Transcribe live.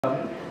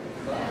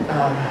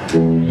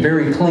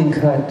very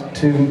clean-cut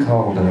tune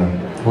called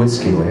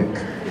Whiskey Lick.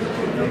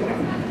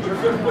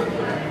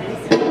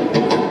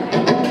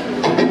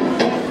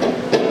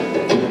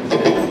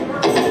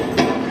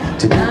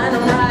 Tonight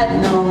I'm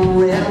riding on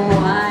red and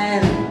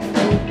white.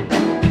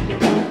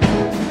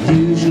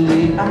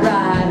 Usually I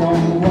ride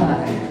on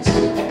white.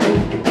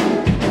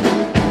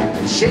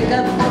 Shake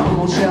up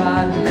on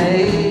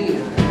Chardonnay.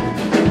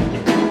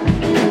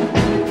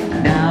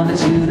 Now that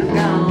you'd have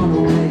gone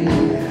away,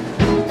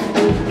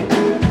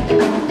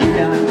 you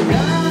done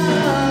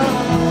gone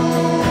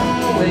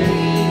away.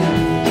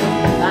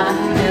 I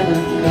never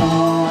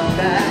thought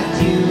that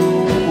you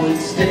would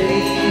stay.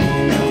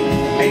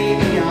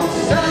 Maybe I'll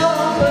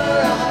sober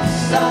up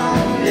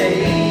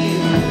someday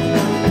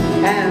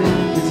and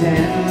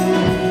pretend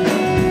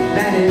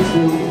that it's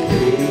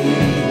okay.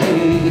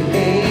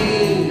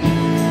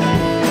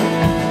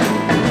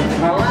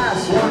 My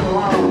last one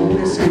long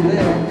whiskey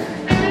lick.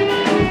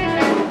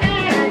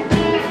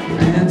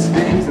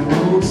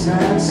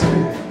 Roadside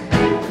slick.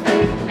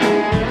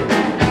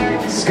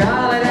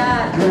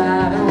 Scarlet-eyed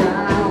drive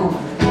around,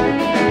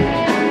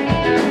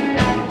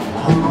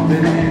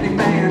 hoping any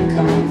man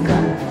come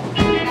found.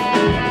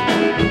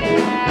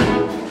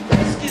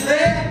 Whiskey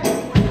lick,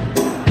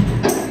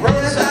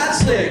 roadside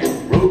slick,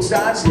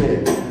 roadside slick.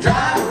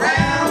 Drive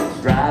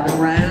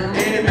around,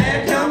 any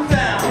man come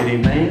found, any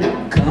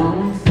man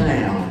come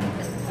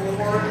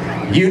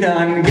found. You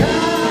done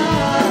gone.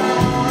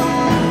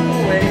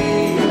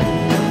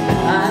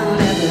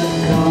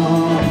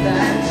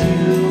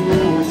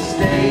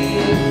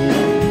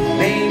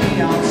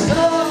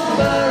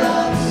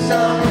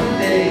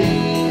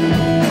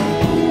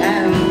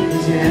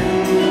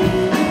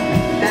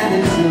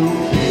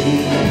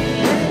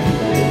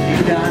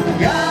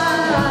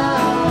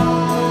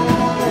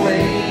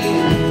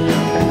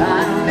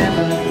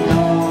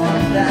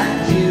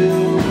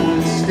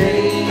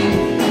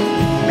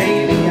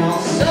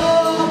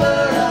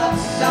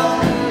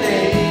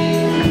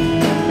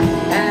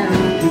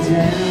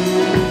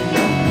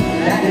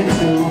 That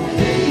it's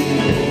okay.